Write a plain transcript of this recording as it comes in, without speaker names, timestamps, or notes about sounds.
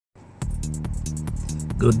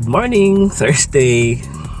Good morning, Thursday.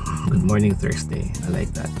 Good morning, Thursday. I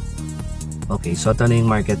like that. Okay, so ito na yung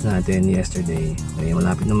market natin yesterday. Okay,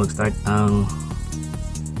 malapit na mag-start ang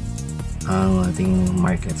ating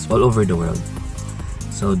markets all over the world.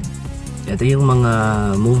 So, ito yung mga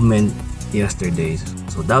movement yesterday.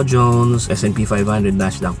 So, Dow Jones, S&P 500,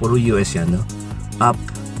 Nasdaq, puro US yan, no? Up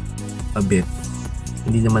a bit.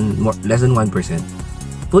 Hindi naman, less than 1%.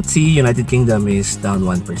 FTSE, United Kingdom is down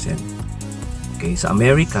 1%. Okay, sa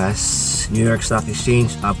Americas, New York Stock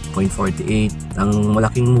Exchange up 0.48. Ang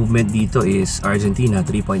malaking movement dito is Argentina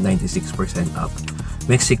 3.96% up.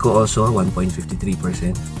 Mexico also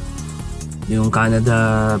 1.53%. Yung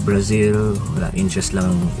Canada, Brazil, wala, inches lang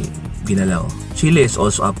ginalaw. Chile is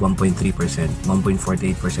also up 1.3%, 1.48%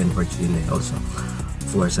 for Chile also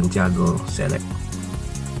for Santiago Select.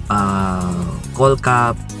 Call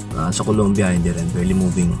cap sa Colombia hindi rin, barely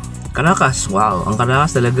moving. Caracas, wow, ang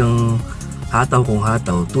Caracas talagang hataw kung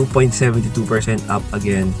hataw, 2.72% up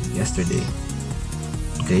again yesterday.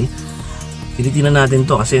 Okay, tinitingnan natin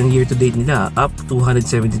to kasi ang year to date nila up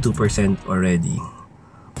 272% already.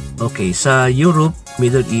 Okay, sa Europe,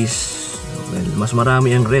 Middle East, well, mas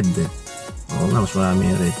marami ang red. Oo nga, mas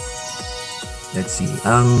marami ang red. Let's see,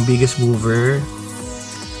 ang biggest mover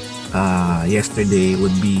yesterday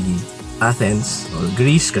would be Athens or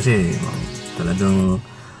Greece kasi talagang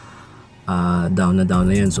down na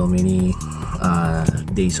yan, so many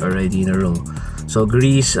days already in a row. So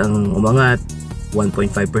Greece ang umangat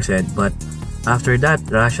 1.5%, but after that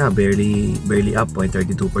Russia barely up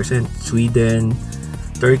 0.32%. Sweden,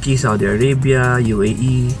 Turkey, Saudi Arabia,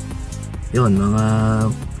 UAE, yun, mga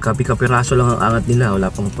kapi-kapiraso lang ang angat nila, wala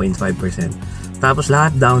pang 0.5%. Tapos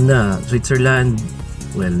lahat down na. Switzerland,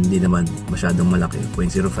 well, hindi naman masyadong malaki,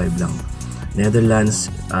 0.05 lang. Netherlands,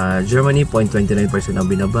 Germany 0.29% ang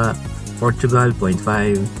binaba. Portugal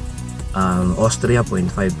 0.5, Austria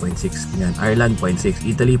 0.5, 0.6, yan. Ireland 0.6,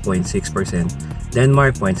 Italy 0.6%,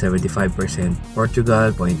 Denmark 0.75%,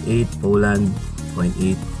 Portugal 0.8, Poland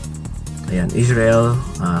 0.8, ayan, Israel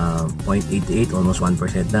 0.88, almost 1%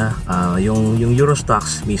 na. Yung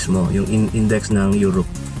Eurostoxx mismo, yung index ng Europe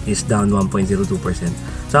is down 1.02%.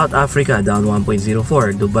 South Africa down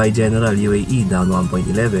 1.04, Dubai General UAE down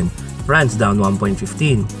 1.11, France down 1.15,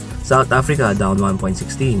 South Africa down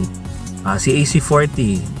 1.16. CAC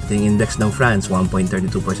 40, ito yung index ng France,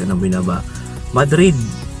 1.32% ang binaba. Madrid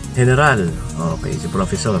General, okay, si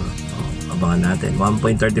Professor, abangan natin,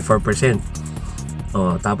 1.34%.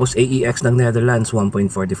 Tapos AEX ng Netherlands,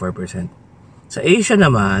 1.44%. Sa Asia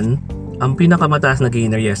naman, ang pinakamataas na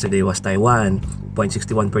gainer yesterday was Taiwan,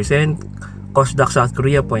 0.61%. Kosdaq South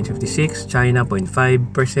Korea, 0.56%. China, 0.5%.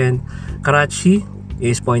 Karachi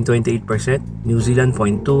is 0.28%. New Zealand,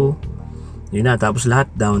 0.2%. Yun na, tapos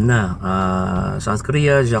lahat down na. South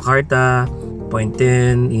Korea, Jakarta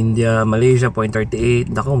 0.10, India, Malaysia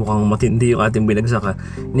 0.38. Naku, mukhang matindi yung ating binagsak.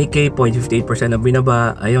 Nikkei 0.58% ang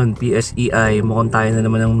binaba. Ayun, PSEI, mukhang tayo na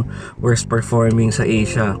naman ang worst performing sa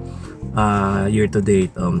Asia year to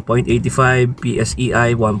date. 0.85,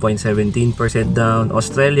 PSEI 1.17% down,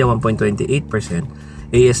 Australia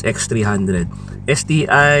 1.28%, ASX 300.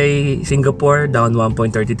 STI Singapore down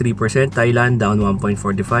 1.33%, Thailand down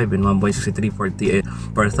 1.45 and 1.63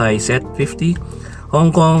 for Thai Set 50. Hong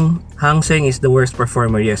Kong, Hang Seng is the worst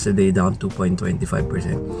performer yesterday, down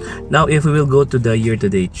 2.25%. Now if we will go to the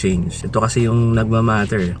year-to-date change, ito kasi yung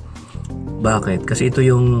nagmamatter. Bakit? Kasi ito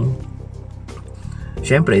yung,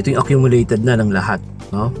 syempre, ito yung accumulated na ng lahat,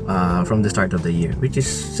 no? From the start of the year, which is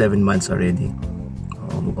 7 months already.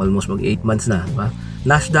 Almost mag 8 months na, ba?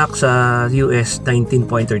 Nasdaq sa US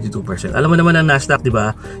 19.32%. Alam mo naman ang Nasdaq, di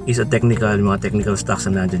ba, is a technical, mga technical stocks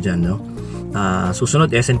na nandiyan dyan, no? Susunod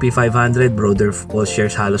S&P 500, broader all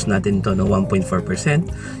shares halos natin to, no, 1.4%.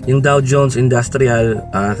 Yung Dow Jones Industrial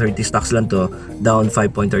 30 stocks lang to, down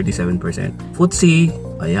 5.37%. FTSE,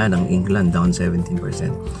 ayan, ang England down 17%.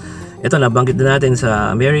 Ito, nabanggit na natin sa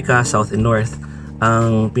America, South and North.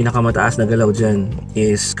 Ang pinakamataas na galaw dyan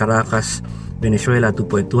is Caracas, Venezuela,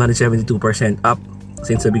 272% up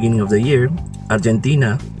since the beginning of the year.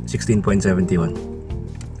 Argentina 16.71.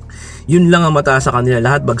 Yun lang ang mataas sa kanila,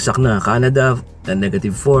 lahat bagsak na. Canada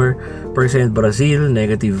negative 4%, Brazil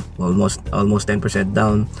negative almost 10%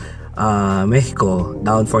 down, Mexico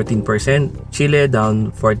down 14%, Chile down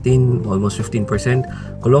 14, almost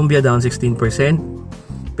 15%, Colombia down 16%.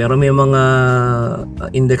 Pero may mga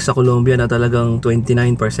index sa Colombia na talagang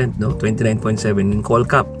 29%, no? 29.7. In call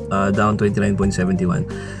cap, down 29.71.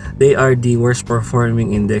 They are the worst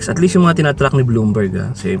performing index. At least yung mga tinatrack ni Bloomberg,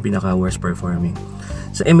 siya yung pinaka worst performing.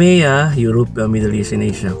 Sa EMEA, Europe, Middle East and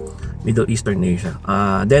Asia, Middle Eastern Asia,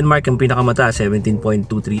 Denmark ang pinakamataas,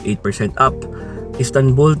 17.238% up.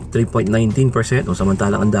 Istanbul 3.19%, o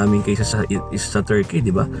samantalang ang daming cases sa Turkey,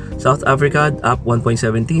 di ba? South Africa up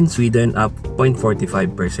 1.17, Sweden up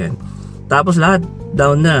 0.45%. Tapos lahat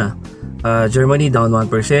down na. Germany down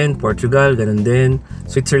 1%, Portugal ganun din,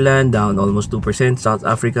 Switzerland down almost 2%, South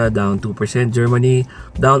Africa down 2%, Germany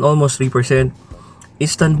down almost 3%,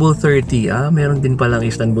 Istanbul 30, meron din palang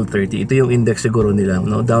Istanbul 30. Ito yung index siguro nila,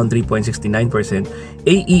 no? Down 3.69%.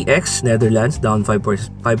 AEX Netherlands down 5.24%.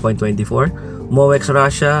 MOEX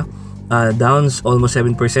Russia down almost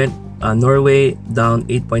 7%. Norway down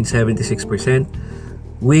 8.76%.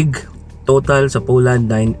 WIG total sa Poland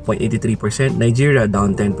 9.83%, Nigeria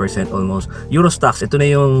down 10% almost. Eurostoxx, ito na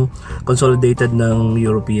yung consolidated ng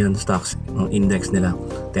European stocks, ang index nila,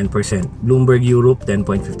 10%. Bloomberg Europe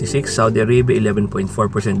 10.56%, Saudi Arabia 11.4%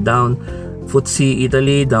 down, FTSE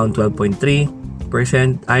Italy down 12.3%,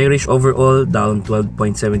 Irish overall down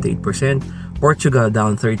 12.78%, Portugal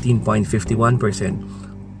down 13.51%.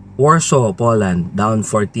 Warsaw, Poland, down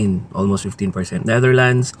 14, almost 15%.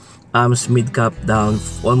 Netherlands, AMS Mid-Cap, down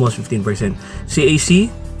almost 15%.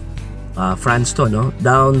 CAC, France to, no?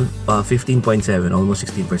 Down 15.7, almost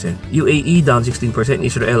 16%. UAE, down 16%.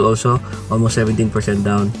 Israel also, almost 17%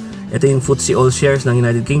 down. Ito yung FTSE All Shares ng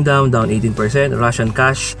United Kingdom, down 18%. Russian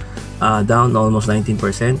Cash, down almost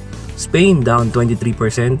 19%. Spain, down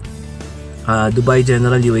 23%. Dubai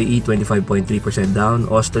General UAE 25.3% down,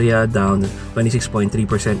 Austria down 26.3%,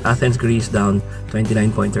 Athens Greece down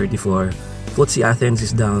 29.34%, FTSE Athens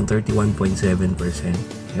is down 31.7%.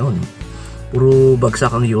 Yun, puro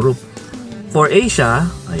bagsak ang Europe. For Asia,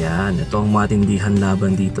 ayan, ito ang matindihan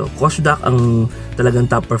laban dito. Kosdaq ang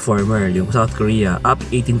talagang top performer, yung South Korea up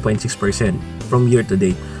 18.6% from year to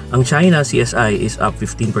date. Ang China CSI is up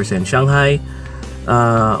 15%, Shanghai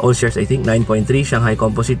all shares I think 9.3, Shanghai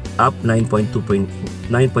Composite up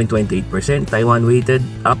 9.28%, Taiwan weighted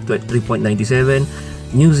up 3.97%,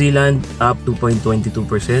 New Zealand up 2.22%,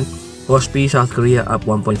 Kospi South Korea up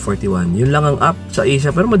 1.41%. Yun lang ang up sa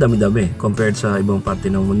Asia, pero madami-dami compared sa ibang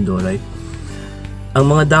parte ng mundo, right? Ang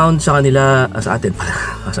mga down sa kanila, sa atin pala,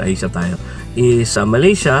 sa Asia tayo, is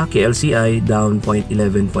Malaysia, KLCI down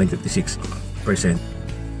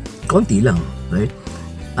 0.11.56%. Konti lang, right?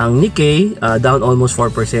 Ang Nikkei down almost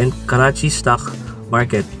 4%, Karachi Stock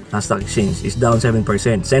Market Stock Exchange is down 7%,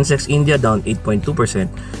 Sensex India down 8.2%,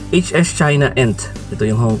 HS China Ent, ito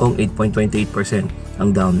yung Hong Kong 8.28%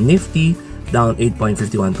 ang down, Nifty down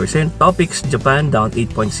 8.51%, Topix Japan down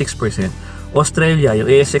 8.6%, Australia yung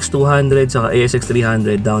ASX 200 saka ASX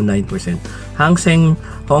 300 down 9%, Hang Seng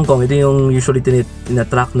Hong Kong, ito yung usually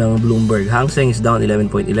tinatrack ng Bloomberg, Hang Seng is down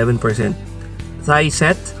 11.11%, Thai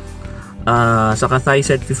Set saka Thai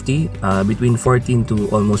Set 50 between 14 to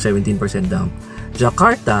almost 17% down.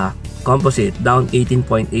 Jakarta Composite down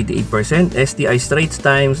 18.88%, STI Straits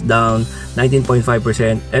Times down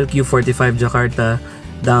 19.5%, LQ45 Jakarta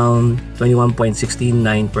down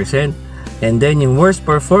 21.69%, and then yung worst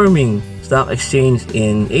performing stock exchange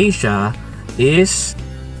in Asia is,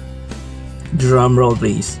 drumroll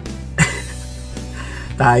please,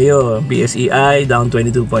 tayo, BSEI down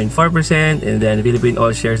 22.4%, and then Philippine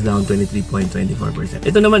All Shares down 23.24%.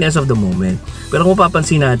 Ito naman as of the moment. Pero kung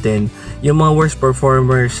papansin natin, yung mga worst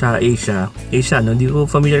performers sa Asia, no, hindi ko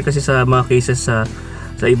familiar kasi sa mga cases sa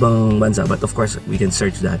ibang bansa, but of course we can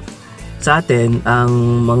search that. Sa atin, ang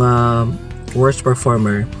mga worst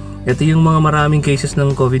performer, ito yung mga maraming cases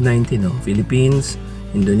ng COVID-19, no? Philippines,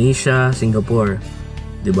 Indonesia, Singapore,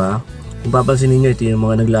 'di ba? Kung papansin niyo, ito yung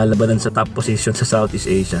mga naglalabanan sa top position sa Southeast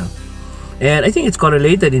Asia. And I think it's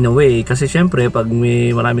correlated in a way kasi syempre pag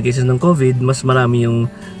may maraming cases ng COVID, mas marami yung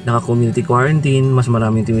naka-community quarantine, mas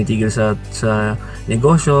marami yung tumitigil sa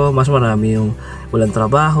negosyo, mas marami yung walang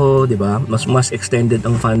trabaho, 'di ba? Mas extended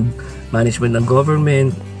ang fund management ng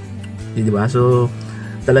government, 'di ba? So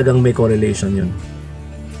talagang may correlation 'yun.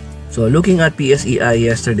 So looking at PSEI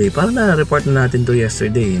yesterday, parang na-report na natin to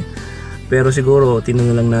yesterday. Pero siguro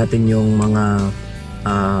tingnan lang natin yung mga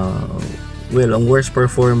ang worst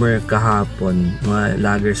performer kahapon, mga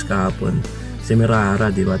laggers kahapon, si Mirara,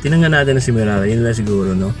 di ba? Tingnan natin na si Mirara, yun lang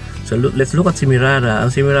siguro, no? So let's look at si Mirara.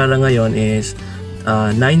 Ang si Mirara ngayon is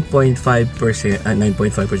 9.5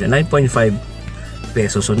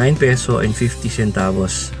 pesos. So 9 peso and 50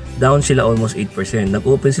 centavos. Down sila almost 8%.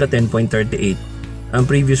 Nag-open sila 10.38. Ang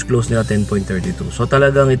previous close nila 10.32. So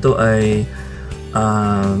talagang ito ay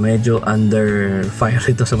medyo under fire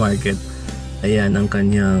ito sa market. Ayan ang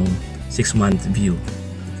kanyang 6-month view.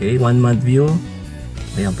 Okay, 1-month view,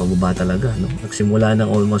 ayan, pababa talaga, no? Nagsimula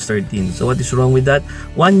ng almost 13. So what is wrong with that?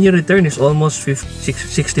 1-year return is almost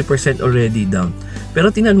 60% already down.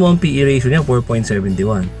 Pero tingnan mo ang PE ratio niya,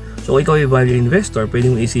 4.71. So ikaw ay value investor,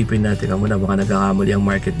 pwede mong isipin natin muna baka nagkakamali ang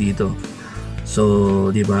market dito.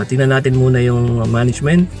 So, di ba? Tingnan natin muna yung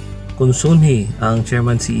management. Kung Sunhee, ang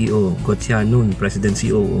chairman CEO, Gotianun, president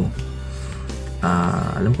COO.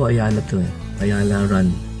 Alam ko Ayala to eh. Ayala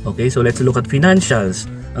run. Okay, so let's look at financials.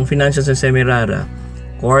 Ang financials ng Semirara,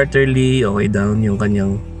 quarterly, okay, down yung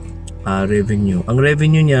kanyang revenue. Ang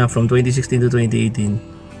revenue niya from 2016 to 2018,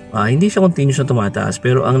 hindi siya continuous na tumataas,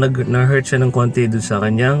 pero ang na-hurt siya ng konti doon sa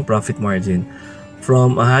kanyang profit margin.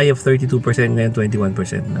 From a high of 32%, ngayon 21%.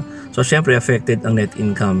 No? So, syempre, affected ang net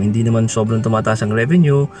income. Hindi naman sobrang tumataas ang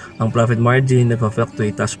revenue, ang profit margin,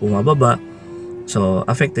 nagpa-fluctuate, tapos bumababa. So,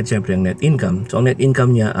 affected syempre ang net income. So, ang net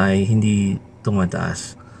income niya ay hindi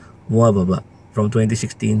tumataas. Bumababa. From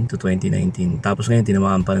 2016 to 2019. Tapos ngayon,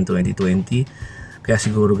 tinamaan pa ng 2020. Kaya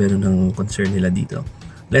siguro ganun ang concern nila dito.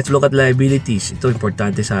 Let's look at liabilities. Ito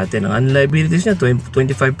importante sa atin. Ang liabilities niya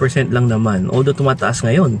 25% lang naman. Although tumataas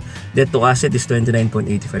ngayon. Debt to asset is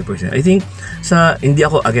 29.85%. I think hindi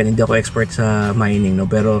ako expert sa mining, no,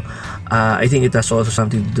 pero I think it has also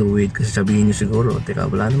something to do with, kasi sabihin niyo siguro, teka,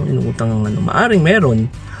 wala namang inuutang ng maaring meron,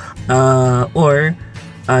 or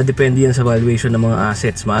depende yan sa valuation ng mga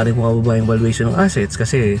assets. Maaring bumababa yung valuation ng assets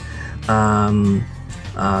kasi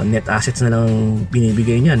net assets na lang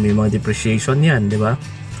binibigay niyan, may mga depreciation yan, di ba?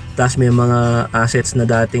 Tapos may mga assets na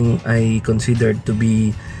dating ay considered to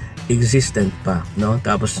be existent pa, no?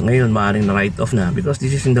 Tapos ngayon maaring na write off na because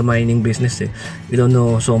this is in the mining business eh. We don't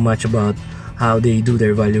know so much about how they do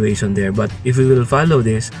their valuation there, but if we will follow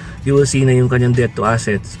this, you will see na yung kanyang debt to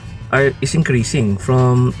assets is increasing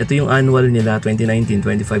from, ito yung annual nila 2019,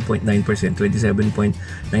 25.9%, 27.97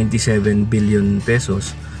 billion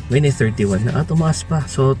pesos. Ngayon ay 31 na, tumaas pa.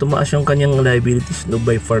 So tumaas yung kanyang liabilities no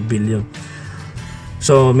by 4 billion.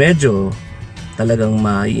 So medyo talagang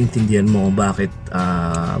maiintindihan mo bakit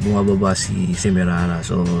bumababa si Semirara.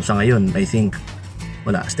 So sa ngayon, I think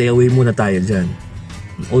stay away muna tayo dyan.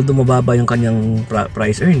 Although mababa yung kanyang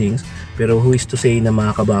price earnings, pero who is to say na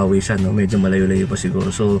makakabawi siya, no? Medyo malayo-layo pa siguro.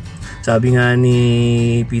 So sabi nga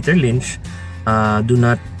ni Peter Lynch, do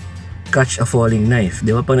not catch a falling knife. Di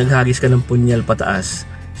ba pag naghagis ka ng punyal pataas,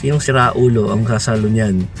 sinong siraulo ang sasalo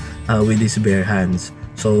niyan with his bare hands?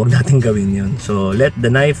 So, wag natin gawin yun. So, let the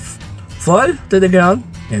knife fall to the ground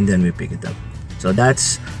and then we pick it up. So,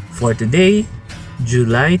 that's for today,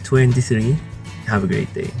 July 23. Have a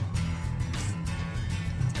great day.